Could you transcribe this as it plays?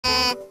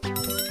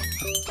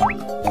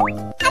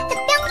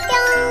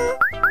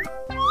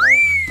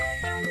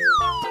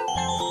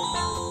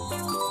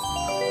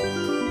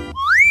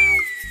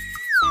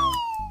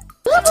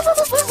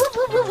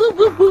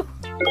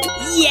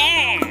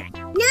Yeah!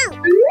 No!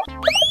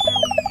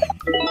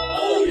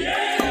 Oh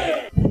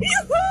yeah!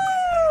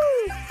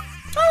 Yoo-hoo!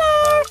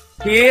 Hello!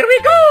 Here we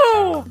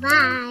go!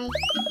 Bye!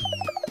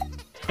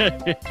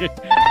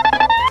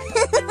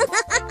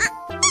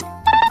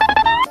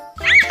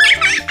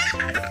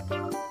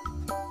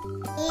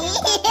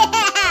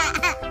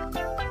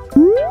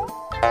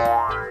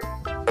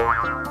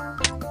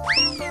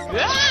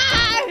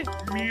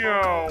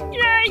 Meow!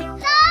 Sorry!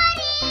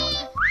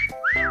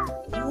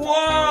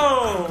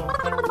 Whoa!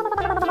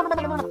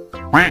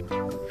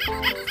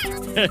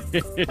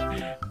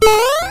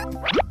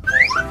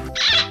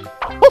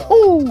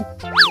 Woohoo!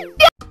 Oh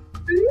yeah!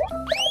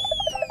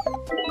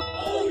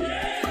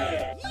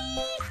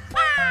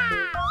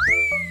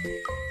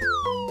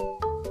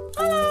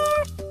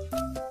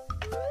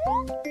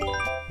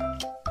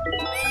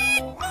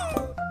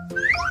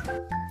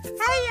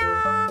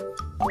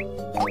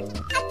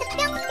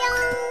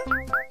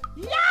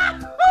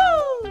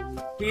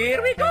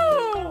 Here we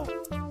go!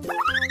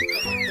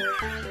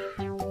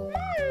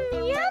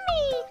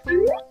 Yummy!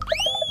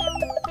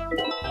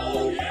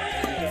 Oh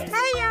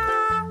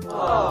yeah!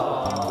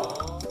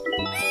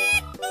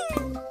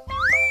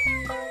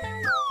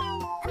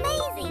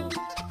 Amazing!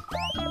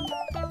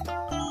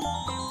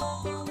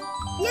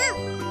 No!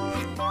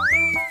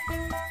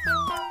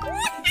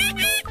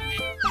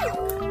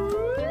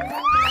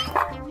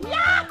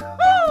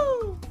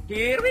 Yahoo!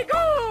 Here we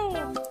go!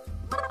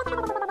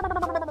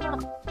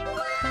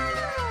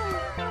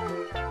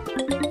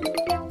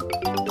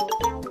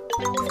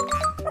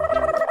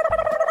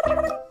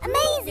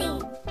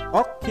 Amazing!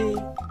 Okay.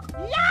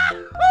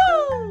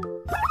 Yahoo!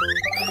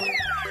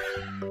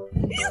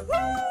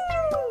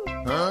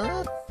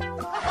 Huh?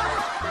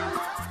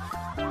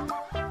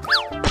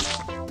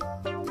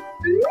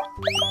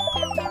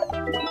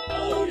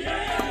 Oh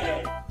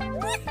yeah!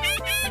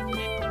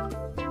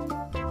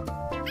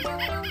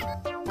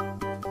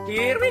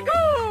 Here we go!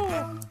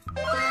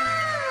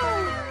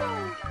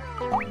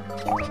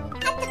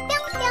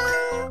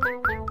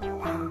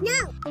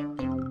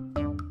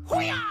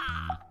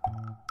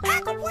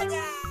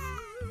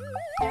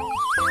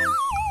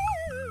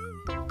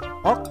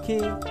 Okay.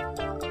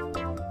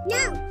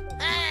 No!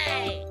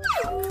 Hey!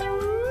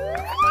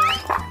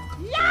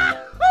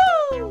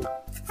 Yahoo!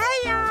 Oh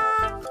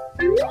yeah!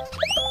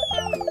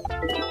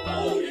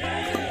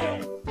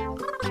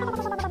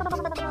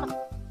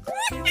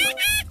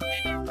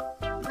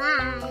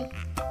 Bye!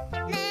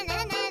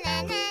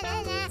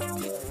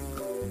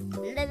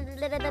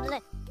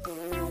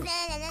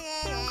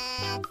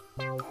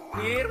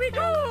 Here we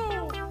go!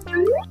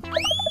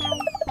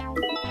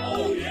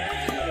 Oh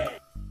yeah!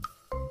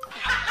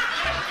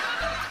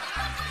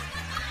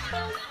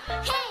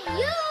 Hey,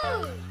 you!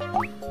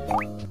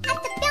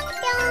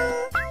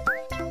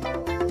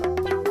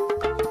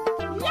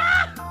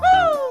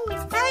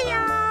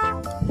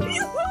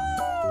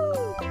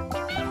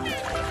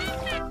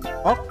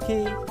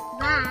 Okay.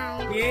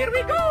 Bye! Here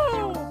we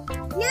go!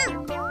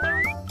 No!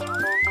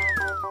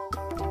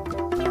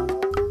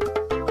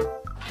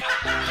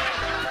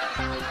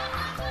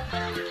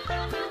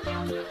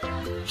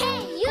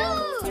 Hey, you!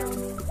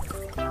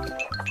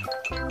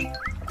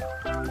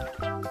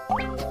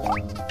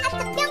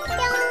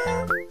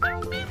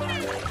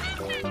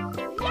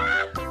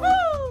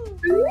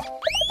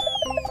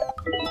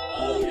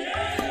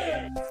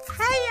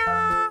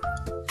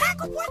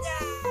 Oh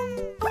yeah!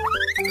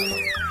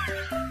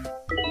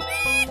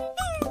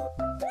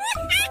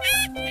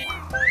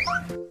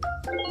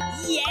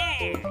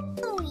 Yeah!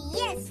 Oh,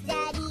 yes,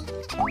 Daddy!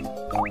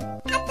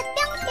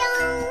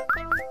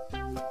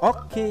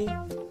 Okay.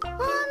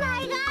 Oh my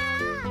God!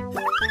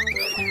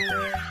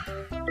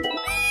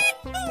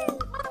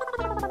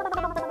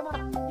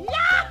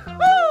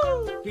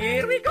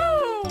 Here we go!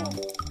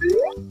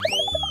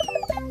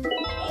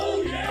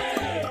 Oh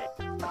yeah!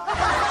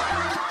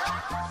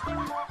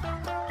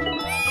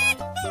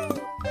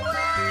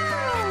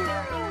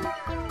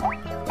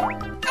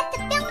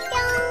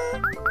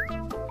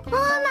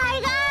 Oh my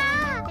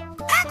God!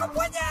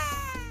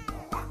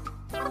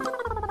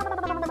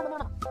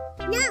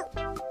 No! Oh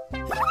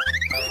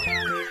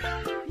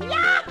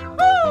yeah!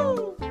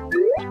 Oh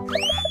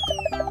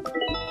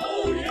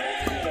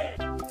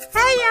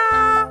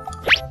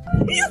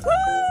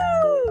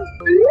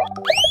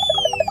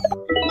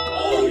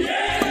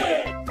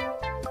yeah!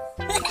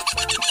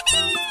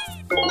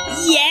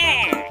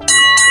 Yeah!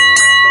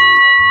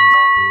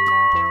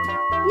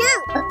 No!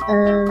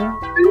 Oh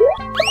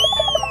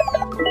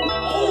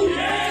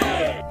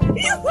yeah!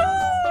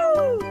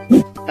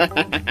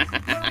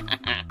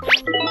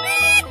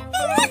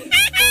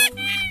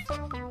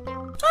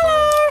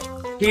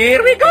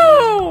 Here we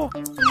go!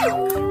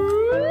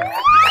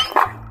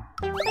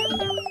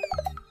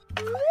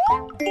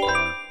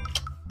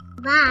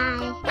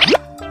 Bye!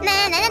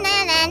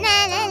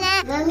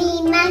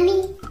 Mommy,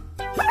 mommy!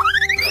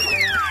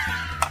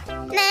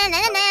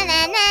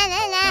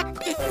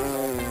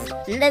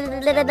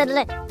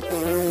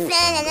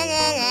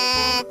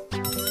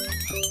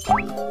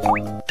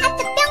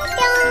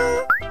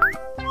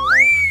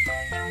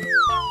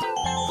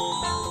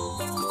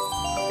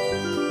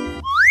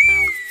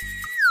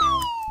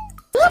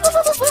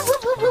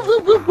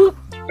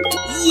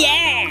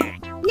 Yeah!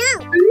 No.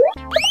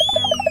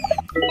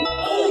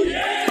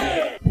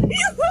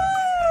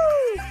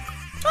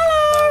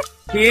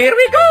 Here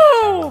we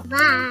go!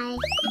 Bye.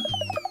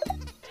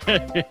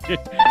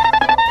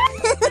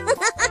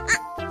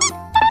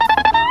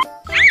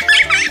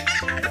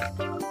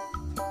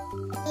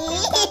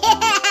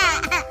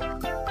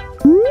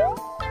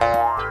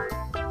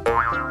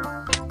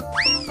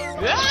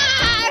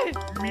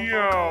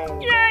 Meow!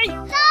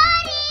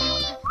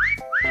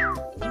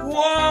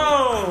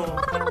 Whoa!